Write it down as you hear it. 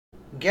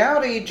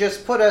Gowdey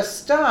just put a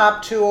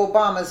stop to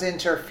Obama's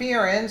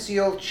interference.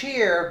 You'll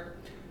cheer.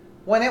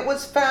 When it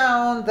was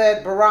found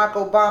that Barack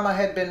Obama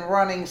had been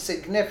running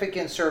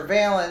significant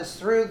surveillance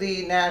through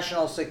the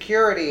National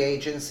Security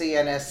Agency,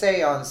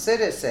 NSA, on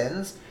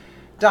citizens,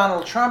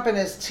 Donald Trump and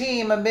his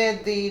team,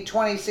 amid the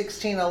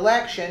 2016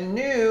 election,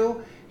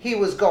 knew he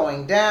was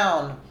going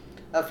down.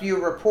 A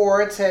few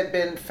reports had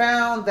been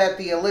found that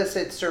the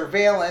illicit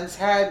surveillance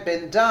had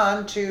been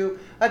done to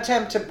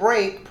attempt to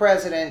break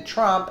President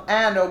Trump,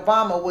 and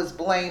Obama was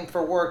blamed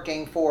for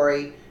working for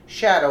a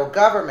shadow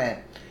government.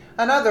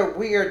 Another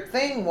weird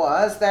thing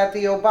was that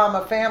the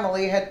Obama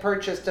family had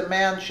purchased a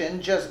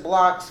mansion just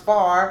blocks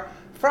far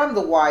from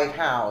the White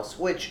House,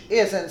 which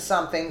isn't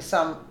something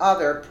some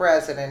other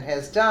president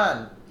has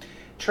done.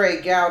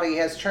 Trey Gowdey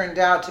has turned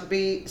out to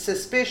be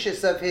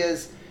suspicious of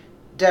his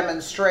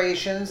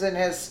demonstrations and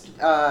has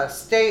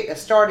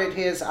started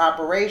his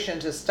operation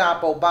to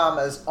stop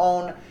Obama's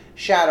own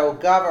shadow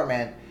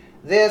government.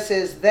 This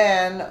is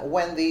then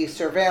when the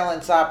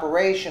surveillance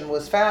operation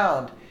was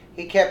found.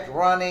 He kept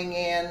running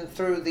in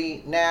through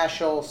the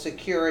National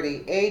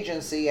Security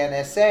Agency,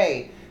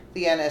 NSA.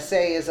 The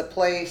NSA is the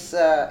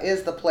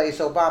place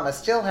Obama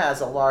still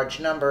has a large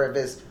number of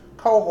his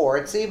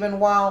cohorts, even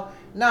while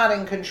not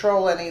in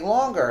control any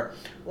longer.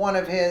 One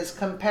of his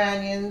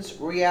companions,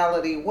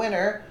 reality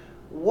winner,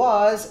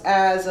 was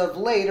as of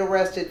late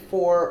arrested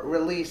for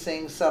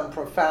releasing some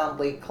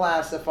profoundly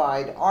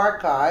classified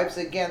archives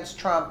against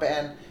Trump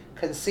and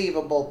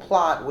conceivable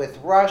plot with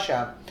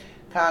Russia.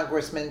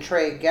 Congressman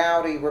Trey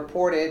Gowdey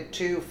reported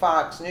to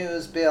Fox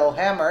News' Bill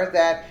Hemmer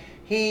that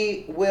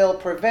he will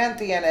prevent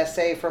the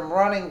NSA from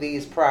running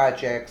these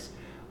projects.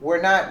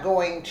 We're not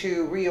going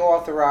to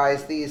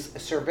reauthorize these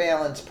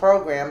surveillance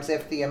programs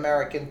if the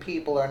American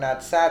people are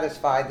not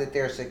satisfied that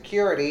their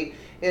security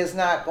is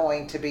not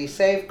going to be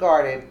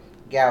safeguarded,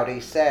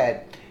 Gowdey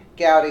said.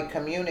 Gowdey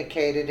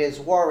communicated his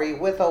worry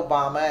with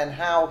Obama and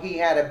how he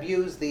had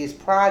abused these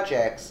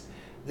projects.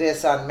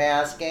 This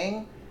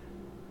unmasking,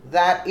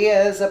 that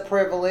is a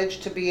privilege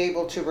to be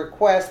able to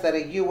request that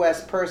a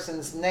U.S.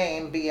 person's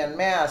name be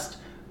unmasked.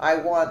 I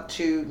want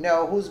to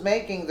know who's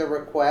making the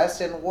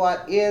request and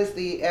what is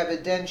the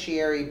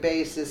evidentiary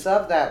basis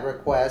of that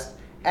request,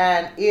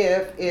 and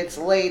if it's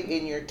late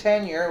in your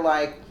tenure,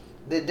 like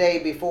the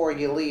day before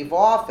you leave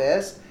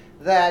office,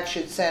 that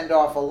should send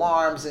off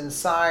alarms and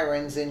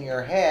sirens in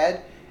your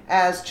head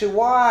as to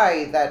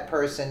why that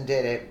person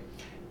did it.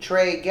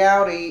 Trey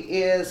Gowdey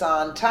is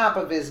on top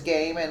of his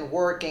game and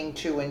working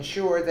to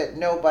ensure that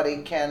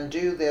nobody can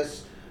do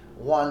this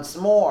once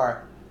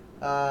more.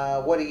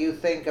 What do you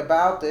think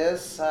about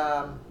this?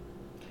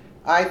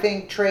 I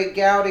think Trey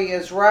Gowdey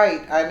is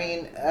right. I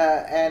mean,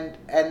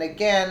 and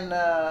again,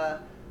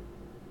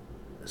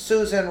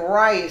 Susan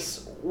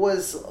Rice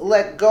was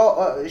let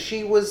go.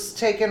 She was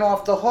taken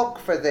off the hook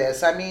for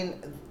this. I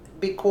mean,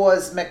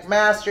 because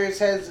McMaster's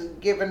has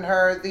given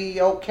her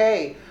the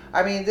okay.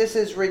 I mean, this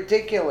is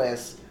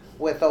ridiculous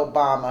with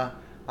Obama.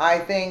 I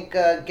think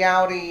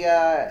Gowdey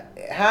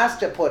has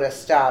to put a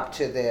stop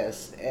to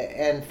this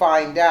and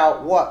find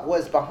out what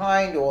was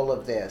behind all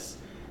of this.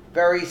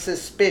 Very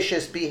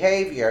suspicious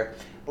behavior.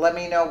 Let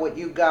me know what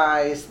you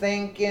guys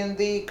think in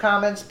the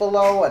comments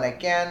below. And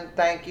again,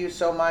 thank you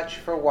so much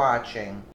for watching.